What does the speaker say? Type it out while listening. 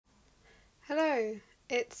Hello,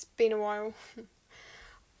 it's been a while.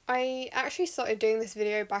 I actually started doing this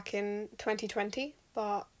video back in 2020,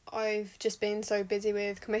 but I've just been so busy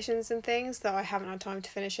with commissions and things that I haven't had time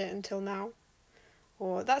to finish it until now.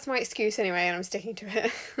 Or that's my excuse anyway, and I'm sticking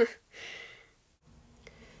to it.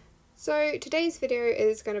 So today's video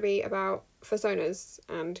is going to be about Fursonas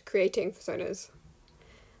and creating Fursonas.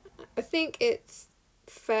 I think it's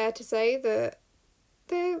fair to say that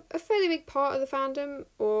they're a fairly big part of the fandom,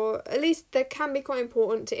 or at least they can be quite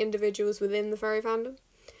important to individuals within the furry fandom.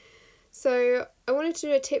 So I wanted to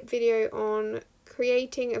do a tip video on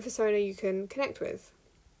creating a fursona you can connect with.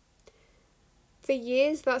 For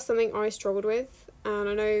years that's something I struggled with, and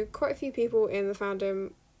I know quite a few people in the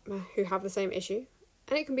fandom who have the same issue,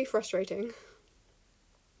 and it can be frustrating.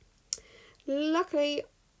 Luckily,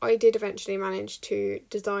 I did eventually manage to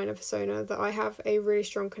design a fursona that I have a really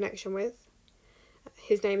strong connection with.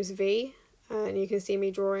 His name is V, and you can see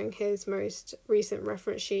me drawing his most recent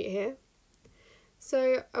reference sheet here.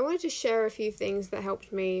 So I wanted to share a few things that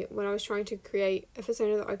helped me when I was trying to create a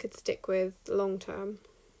fursona that I could stick with long term.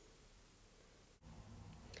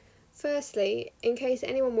 Firstly, in case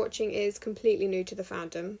anyone watching is completely new to the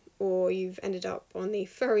fandom, or you've ended up on the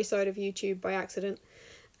furry side of YouTube by accident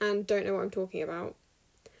and don't know what I'm talking about,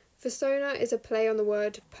 fursona is a play on the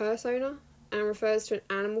word persona and refers to an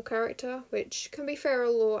animal character, which can be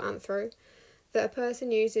feral or anthro, that a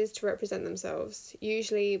person uses to represent themselves,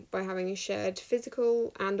 usually by having shared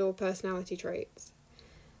physical and or personality traits.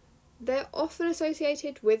 They're often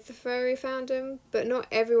associated with the furry fandom, but not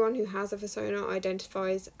everyone who has a fursona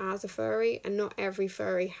identifies as a furry, and not every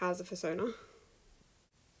furry has a fursona.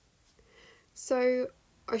 So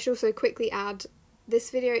I should also quickly add,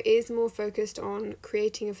 this video is more focused on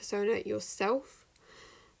creating a fursona yourself,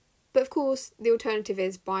 but of course the alternative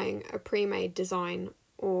is buying a pre-made design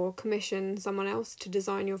or commission someone else to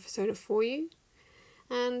design your fursona for you.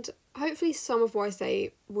 And hopefully some of what I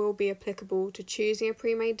say will be applicable to choosing a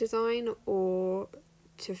pre-made design or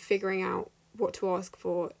to figuring out what to ask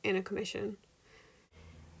for in a commission.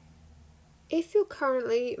 If you're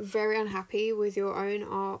currently very unhappy with your own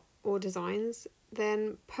art or designs,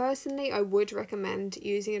 then personally I would recommend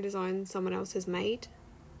using a design someone else has made.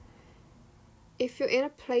 If you're in a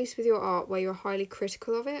place with your art where you're highly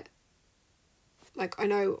critical of it, like I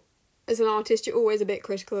know as an artist you're always a bit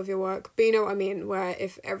critical of your work, but you know what I mean, where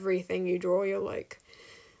if everything you draw you're like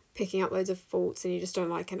picking up loads of faults and you just don't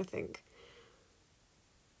like anything,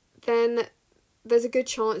 then there's a good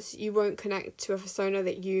chance you won't connect to a fursona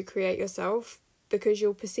that you create yourself, because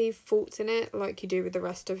you'll perceive faults in it like you do with the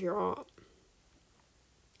rest of your art.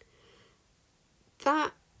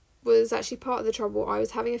 That was actually part of the trouble I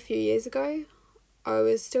was having a few years ago. I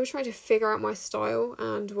was still trying to figure out my style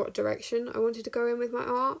and what direction I wanted to go in with my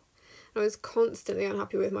art. I was constantly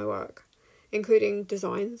unhappy with my work, including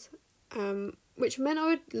designs, which meant I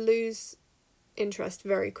would lose interest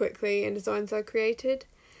very quickly in designs I created.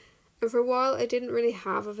 And for a while I didn't really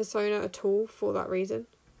have a fursona at all for that reason.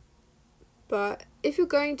 But if you're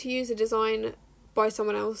going to use a design by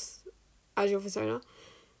someone else as your fursona,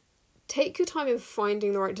 take your time in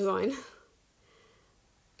finding the right design.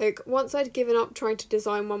 Like, once I'd given up trying to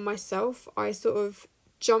design one myself, I sort of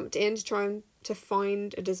jumped in to try to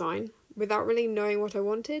find a design without really knowing what I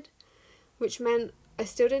wanted, which meant I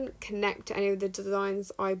still didn't connect to any of the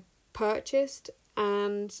designs I purchased.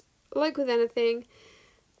 And like with anything,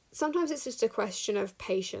 sometimes it's just a question of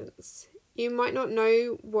patience. You might not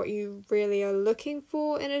know what you really are looking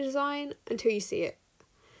for in a design until you see it,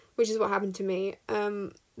 which is what happened to me.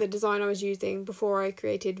 The design I was using before I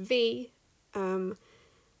created V,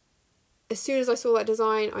 as soon as I saw that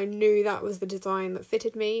design, I knew that was the design that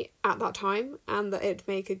fitted me at that time and that it'd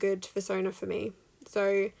make a good fursona for me.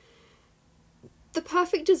 So the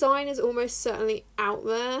perfect design is almost certainly out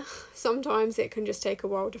there. Sometimes it can just take a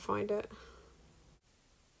while to find it.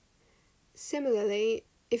 Similarly,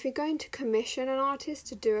 if you're going to commission an artist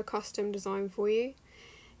to do a custom design for you,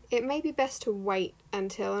 it may be best to wait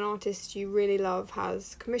until an artist you really love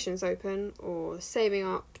has commissions open, or saving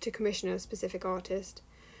up to commission a specific artist,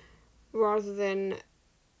 rather than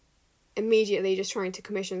immediately just trying to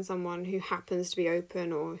commission someone who happens to be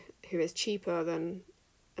open or who is cheaper than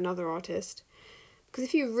another artist. Because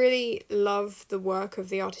if you really love the work of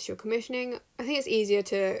the artist you're commissioning, I think it's easier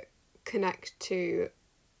to connect to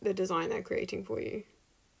the design they're creating for you,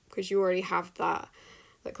 because you already have that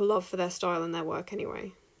like love for their style and their work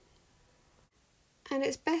anyway. And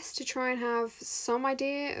it's best to try and have some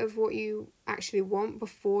idea of what you actually want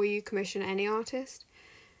before you commission any artist,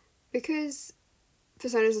 because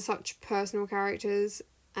fursonas are such personal characters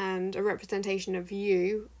and a representation of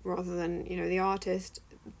you rather than, you know, the artist.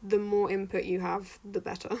 the more input you have, the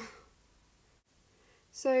better.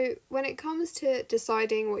 So when it comes to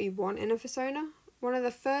deciding what you want in a Fursona, one of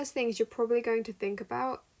the first things you're probably going to think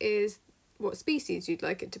about is what species you'd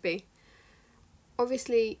like it to be.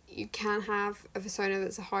 Obviously, you can have a Fursona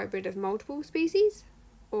that's a hybrid of multiple species,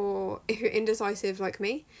 or if you're indecisive like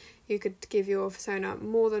me, you could give your Fursona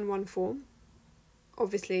more than one form.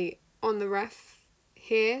 Obviously, on the ref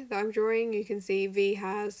here that I'm drawing, you can see V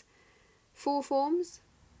has 4 forms,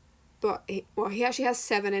 but he actually has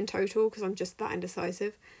 7 in total because I'm just that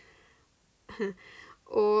indecisive.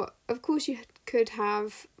 Or, of course, you could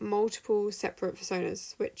have multiple separate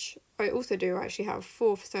Fursonas, which I also do. I actually have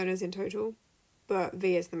 4 Fursonas in total, but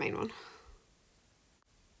V is the main one.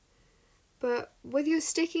 But whether you're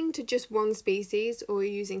sticking to just one species or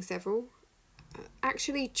you're using several,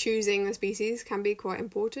 actually choosing the species can be quite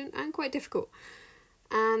important and quite difficult.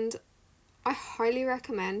 And I highly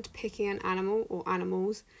recommend picking an animal or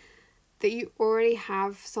animals that you already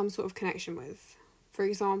have some sort of connection with. For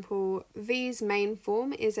example, V's main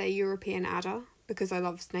form is a European adder, because I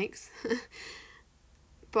love snakes.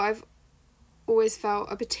 But I've always felt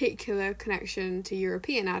a particular connection to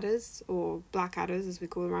European adders, or black adders as we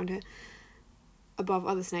call them around here, above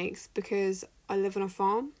other snakes, because I live on a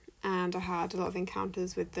farm and I had a lot of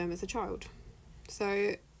encounters with them as a child.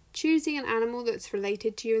 So choosing an animal that's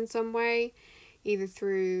related to you in some way, either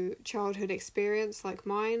through childhood experience like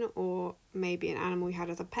mine, or maybe an animal you had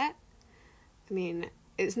as a pet. I mean,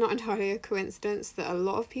 it's not entirely a coincidence that a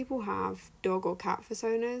lot of people have dog or cat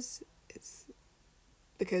Fursonas. It's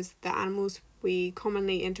because they're animals we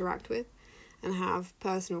commonly interact with and have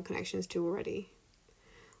personal connections to already.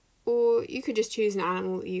 Or you could just choose an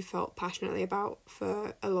animal that you felt passionately about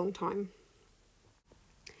for a long time.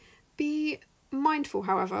 Be mindful,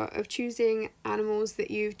 however, of choosing animals that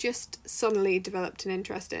you've just suddenly developed an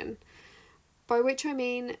interest in. By which I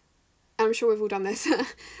mean, I'm sure we've all done this,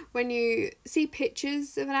 when you see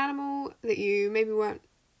pictures of an animal that you maybe weren't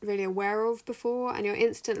really aware of before, and you're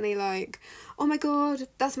instantly like, oh my god,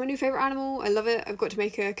 that's my new favourite animal, I love it, I've got to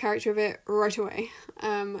make a character of it right away.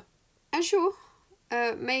 And sure,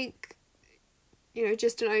 make,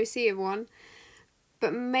 just an OC of one,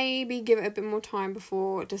 but maybe give it a bit more time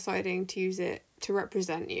before deciding to use it to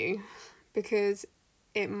represent you, because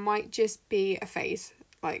it might just be a phase,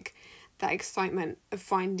 like that excitement of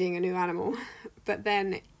finding a new animal, but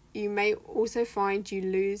then you may also find you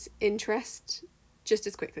lose interest just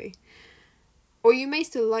as quickly. Or you may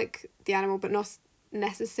still like the animal but not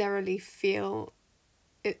necessarily feel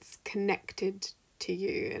it's connected to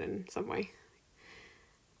you in some way.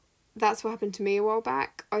 That's what happened to me a while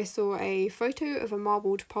back. I saw a photo of a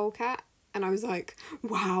marbled polecat and I was like,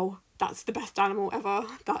 wow, that's the best animal ever.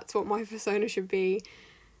 That's what my Fursona should be.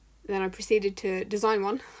 Then I proceeded to design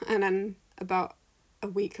one, and then about a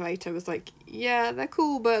week later was like, yeah, they're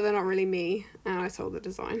cool, but they're not really me, and I sold the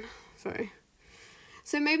design.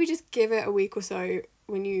 So maybe just give it a week or so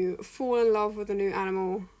when you fall in love with a new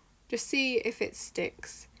animal. Just see if it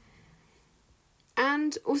sticks.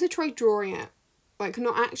 And also try drawing it. Like,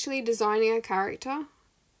 not actually designing a character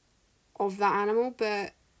of that animal,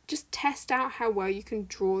 but just test out how well you can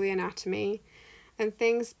draw the anatomy and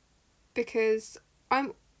things, because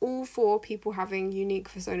I'm all for people having unique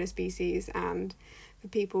Fursona species and for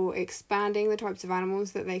people expanding the types of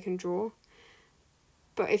animals that they can draw.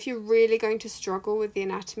 But if you're really going to struggle with the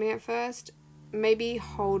anatomy at first, maybe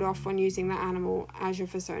hold off on using that animal as your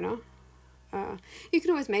Fursona. You can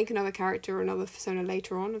always make another character or another Fursona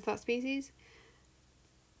later on of that species.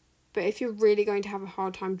 But if you're really going to have a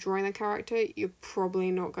hard time drawing the character, you're probably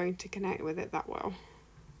not going to connect with it that well.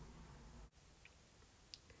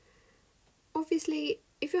 Obviously,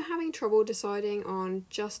 if you're having trouble deciding on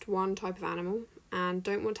just one type of animal and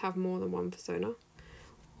don't want to have more than one Fursona,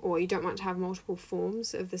 or you don't want to have multiple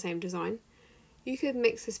forms of the same design, you could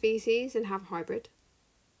mix the species and have a hybrid.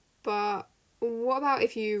 But what about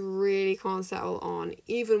if you really can't settle on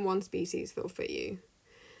even one species that will fit you?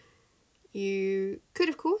 You could,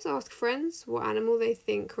 of course, ask friends what animal they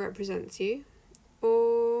think represents you,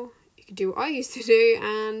 or you could do what I used to do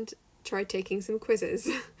and try taking some quizzes.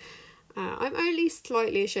 I'm only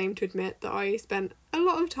slightly ashamed to admit that I spent a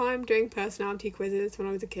lot of time doing personality quizzes when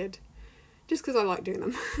I was a kid, just because I like doing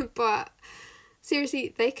them. But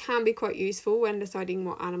seriously, they can be quite useful when deciding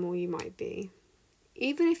what animal you might be.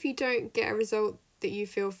 Even if you don't get a result that you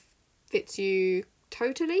feel fits you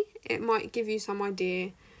totally, it might give you some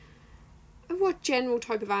idea of what general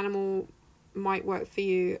type of animal might work for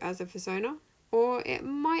you as a Fursona, or it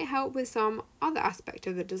might help with some other aspect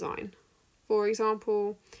of the design. For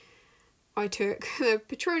example, I took the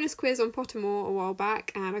Patronus quiz on Pottermore a while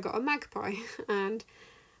back and I got a magpie, and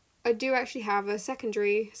I do actually have a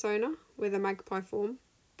secondary Sona with a magpie form,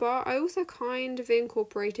 but I also kind of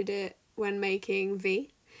incorporated it when making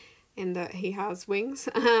V, in that he has wings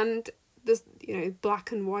and this,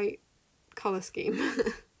 black and white colour scheme.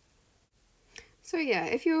 So yeah,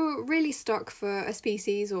 if you're really stuck for a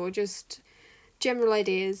species or just general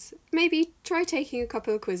ideas, maybe try taking a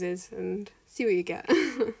couple of quizzes and see what you get.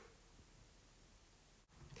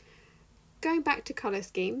 Going back to colour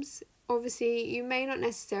schemes, obviously you may not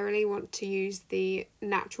necessarily want to use the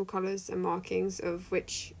natural colours and markings of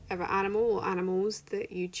whichever animal or animals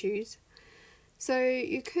that you choose. So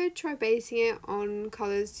you could try basing it on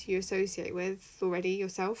colours you associate with already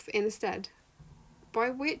yourself instead. By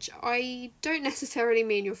which I don't necessarily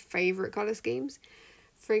mean your favourite colour schemes.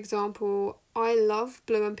 For example, I love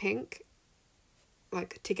blue and pink,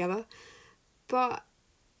 like together, but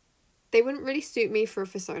they wouldn't really suit me for a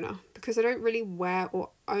Fursona because I don't really wear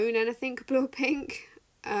or own anything blue or pink.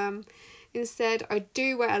 Instead, I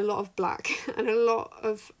do wear a lot of black and a lot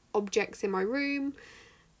of objects in my room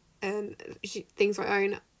and things I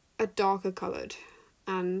own are darker coloured,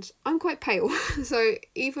 and I'm quite pale, so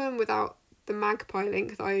even without the magpie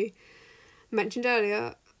link that I mentioned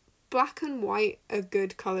earlier, black and white are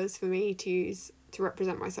good colours for me to use to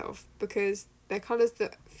represent myself because they're colours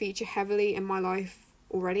that feature heavily in my life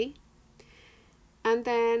already. And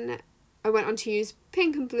then I went on to use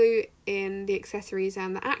pink and blue in the accessories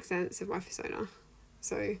and the accents of my Fursona.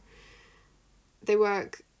 So they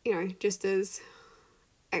work, just as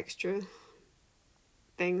extra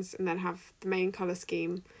things, and then have the main colour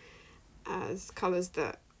scheme as colours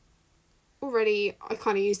that already I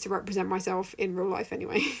kind of use to represent myself in real life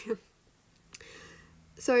anyway.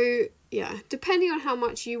 So yeah, depending on how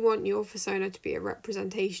much you want your Fursona to be a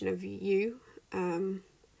representation of you,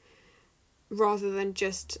 rather than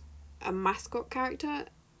just a mascot character,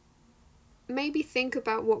 maybe think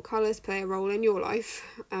about what colours play a role in your life,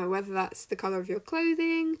 whether that's the colour of your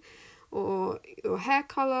clothing or your hair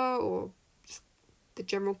colour or just the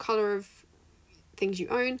general colour of things you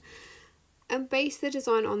own, and base the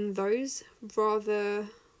design on those rather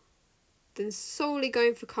than solely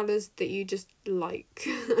going for colours that you just like.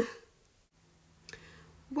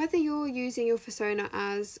 Whether you're using your Fursona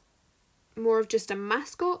as more of just a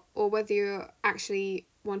mascot or whether you're actually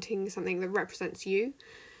wanting something that represents you,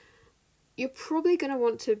 you're probably going to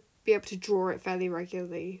want to be able to draw it fairly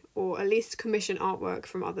regularly, or at least commission artwork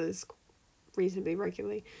from others reasonably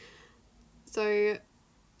regularly. So,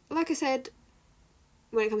 like I said,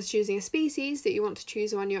 when it comes to choosing a species, that you want to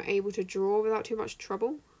choose one you're able to draw without too much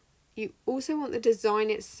trouble. You also want the design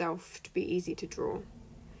itself to be easy to draw.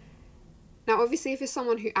 Now obviously if you're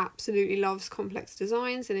someone who absolutely loves complex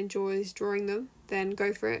designs and enjoys drawing them, then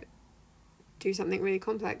go for it. Do something really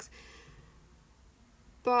complex.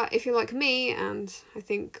 But if you're like me, and I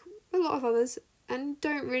think a lot of others, and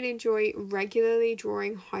don't really enjoy regularly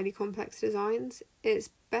drawing highly complex designs, it's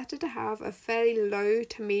better to have a fairly low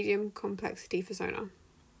to medium complexity Fursona.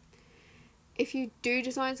 If you do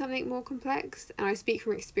design something more complex, and I speak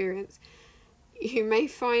from experience, you may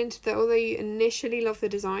find that although you initially love the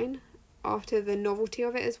design, after the novelty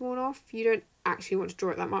of it has worn off, you don't actually want to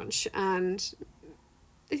draw it that much, and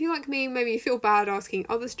if you're like me, maybe you feel bad asking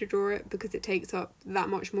others to draw it because it takes up that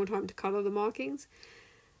much more time to colour the markings.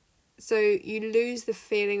 So you lose the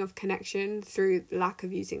feeling of connection through lack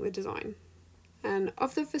of using the design. And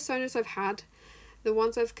of the Fursonas I've had, the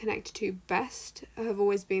ones I've connected to best have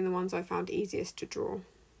always been the ones I found easiest to draw.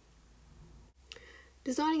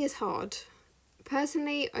 Designing is hard.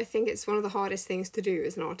 Personally, I think it's one of the hardest things to do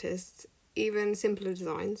as an artist, even simpler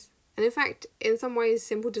designs. And in fact, in some ways,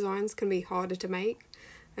 simple designs can be harder to make,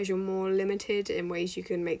 as you're more limited in ways you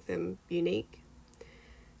can make them unique.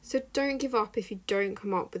 So don't give up if you don't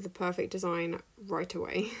come up with the perfect design right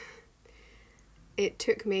away. It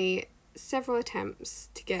took me several attempts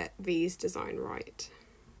to get V's design right.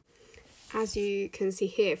 As you can see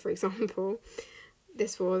here, for example,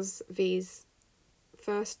 this was V's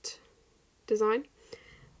first design.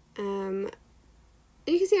 You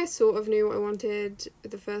can see I sort of knew what I wanted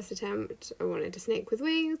with the first attempt. I wanted a snake with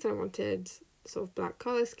wings, and I wanted sort of black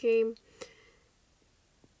colour scheme.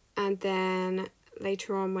 And then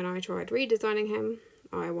later on, when I tried redesigning him,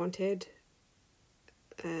 I wanted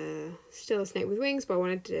still a snake with wings, but I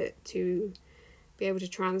wanted it to be able to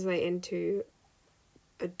translate into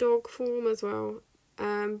a dog form as well.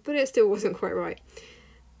 But it still wasn't quite right.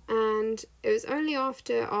 And it was only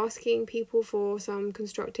after asking people for some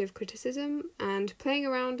constructive criticism and playing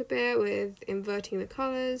around a bit with inverting the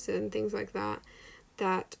colours and things like that,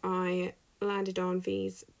 that I landed on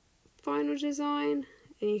V's final design.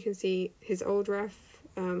 And you can see his old ref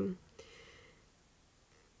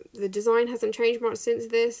The design hasn't changed much since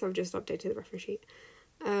this, I've just updated the reference sheet.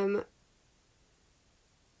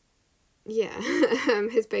 Yeah,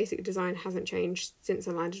 his basic design hasn't changed since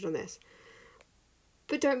I landed on this.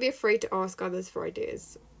 But don't be afraid to ask others for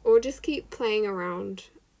ideas, or just keep playing around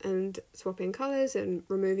and swapping colours and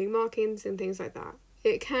removing markings and things like that.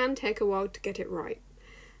 It can take a while to get it right.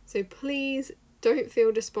 So please don't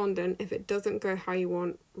feel despondent if it doesn't go how you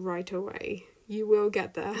want right away. You will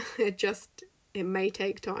get there. It may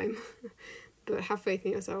take time. But have faith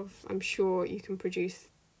in yourself. I'm sure you can produce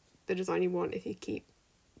the design you want if you keep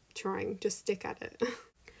trying. Just stick at it.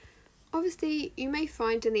 Obviously, you may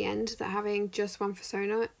find in the end that having just one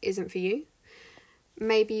Fursona isn't for you.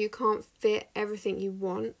 Maybe you can't fit everything you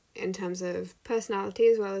want in terms of personality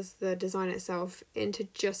as well as the design itself into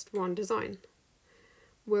just one design.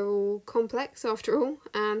 We're all complex after all,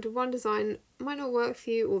 and one design might not work for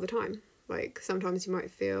you all the time. Like, sometimes you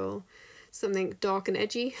might feel something dark and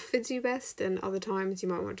edgy fits you best, and other times you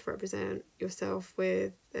might want to represent yourself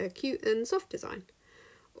with a cute and soft design.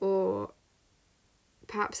 Or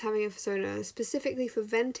perhaps having a Fursona specifically for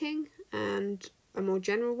venting and a more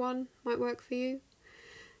general one might work for you.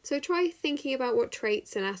 So try thinking about what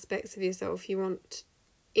traits and aspects of yourself you want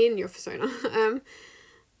in your Fursona.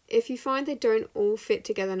 If you find they don't all fit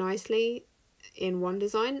together nicely in one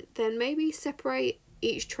design, then maybe separate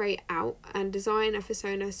each trait out and design a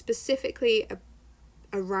Fursona specifically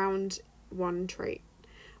around one trait,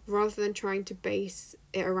 rather than trying to base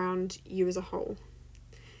it around you as a whole.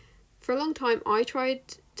 For a long time, I tried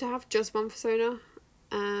to have just one Fursona,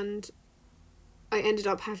 and I ended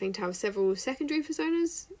up having to have several secondary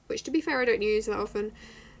Fursonas, which, to be fair, I don't use that often,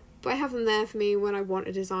 but I have them there for me when I want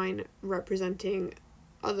a design representing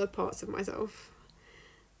other parts of myself.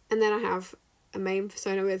 And then I have a main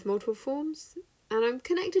Fursona with multiple forms, and I'm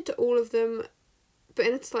connected to all of them, but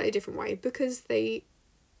in a slightly different way, because they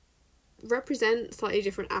represent slightly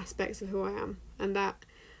different aspects of who I am, and that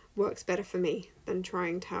works better for me than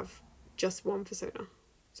trying to have just one Fursona.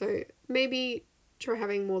 So maybe try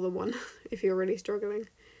having more than one if you're really struggling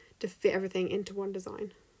to fit everything into one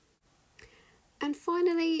design. And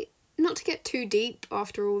finally, not to get too deep,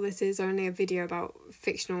 after all this is only a video about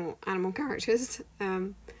fictional animal characters,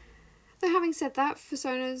 though having said that,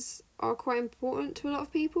 Fursonas are quite important to a lot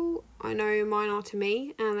of people. I know mine are to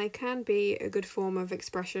me, and they can be a good form of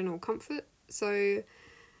expression or comfort. So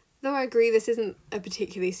though I agree this isn't a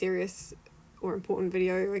particularly serious or important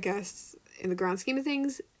video, I guess, in the grand scheme of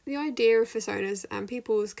things, the idea of Fursonas and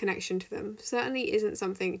people's connection to them certainly isn't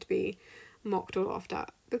something to be mocked or laughed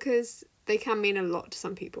at, because they can mean a lot to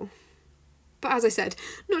some people. But as I said,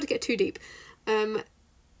 not to get too deep,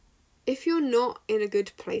 if you're not in a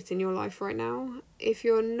good place in your life right now, if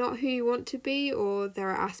you're not who you want to be, or there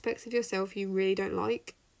are aspects of yourself you really don't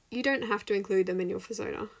like, you don't have to include them in your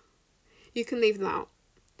Fursona. You can leave them out.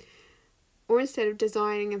 Or instead of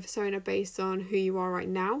designing a Fursona based on who you are right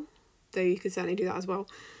now, though you could certainly do that as well,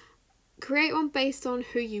 create one based on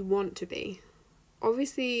who you want to be.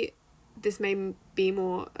 Obviously, this may be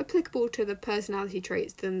more applicable to the personality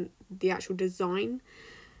traits than the actual design,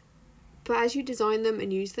 but as you design them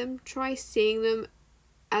and use them, try seeing them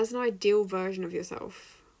as an ideal version of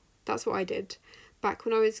yourself. That's what I did. Back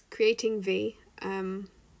when I was creating V,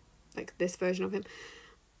 like this version of him,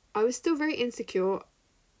 I was still very insecure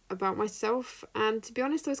about myself, and to be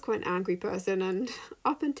honest, I was quite an angry person, and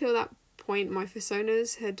up until that point my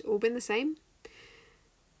Fursonas had all been the same.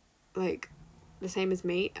 Like, the same as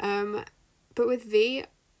me. But with V,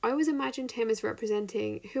 I always imagined him as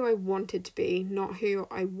representing who I wanted to be, not who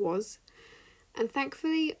I was. And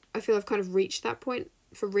thankfully, I feel I've kind of reached that point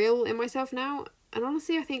for real in myself now. And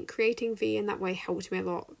honestly, I think creating V in that way helped me a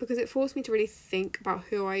lot, because it forced me to really think about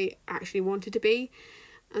who I actually wanted to be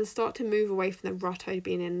and start to move away from the rut I'd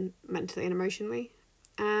been in mentally and emotionally.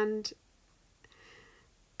 And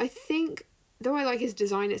I think, though I like his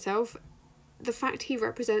design itself, the fact he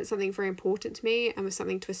represents something very important to me and was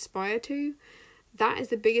something to aspire to, that is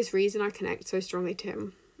the biggest reason I connect so strongly to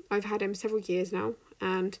him. I've had him several years now,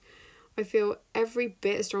 and I feel every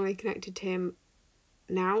bit as strongly connected to him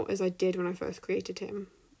now as I did when I first created him.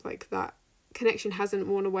 Like, that connection hasn't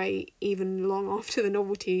worn away even long after the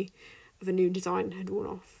novelty of a new design had worn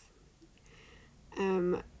off,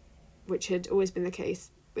 which had always been the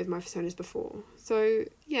case with my Fursonas before. So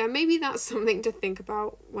yeah, maybe that's something to think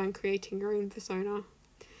about when creating your own Fursona.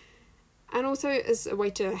 And also, as a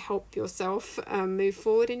way to help yourself move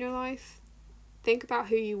forward in your life, think about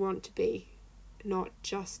who you want to be, not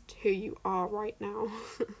just who you are right now.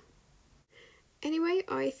 Anyway,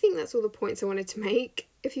 I think that's all the points I wanted to make.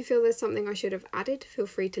 If you feel there's something I should have added, feel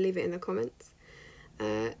free to leave it in the comments.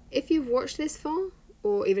 If you've watched this far,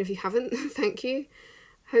 or even if you haven't, thank you.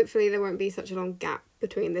 Hopefully there won't be such a long gap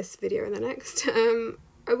between this video and the next.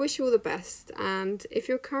 I wish you all the best, and if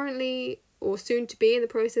you're currently or soon to be in the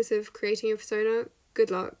process of creating your persona,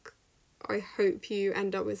 good luck. I hope you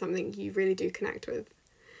end up with something you really do connect with.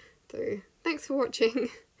 So thanks for watching.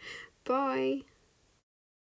 Bye.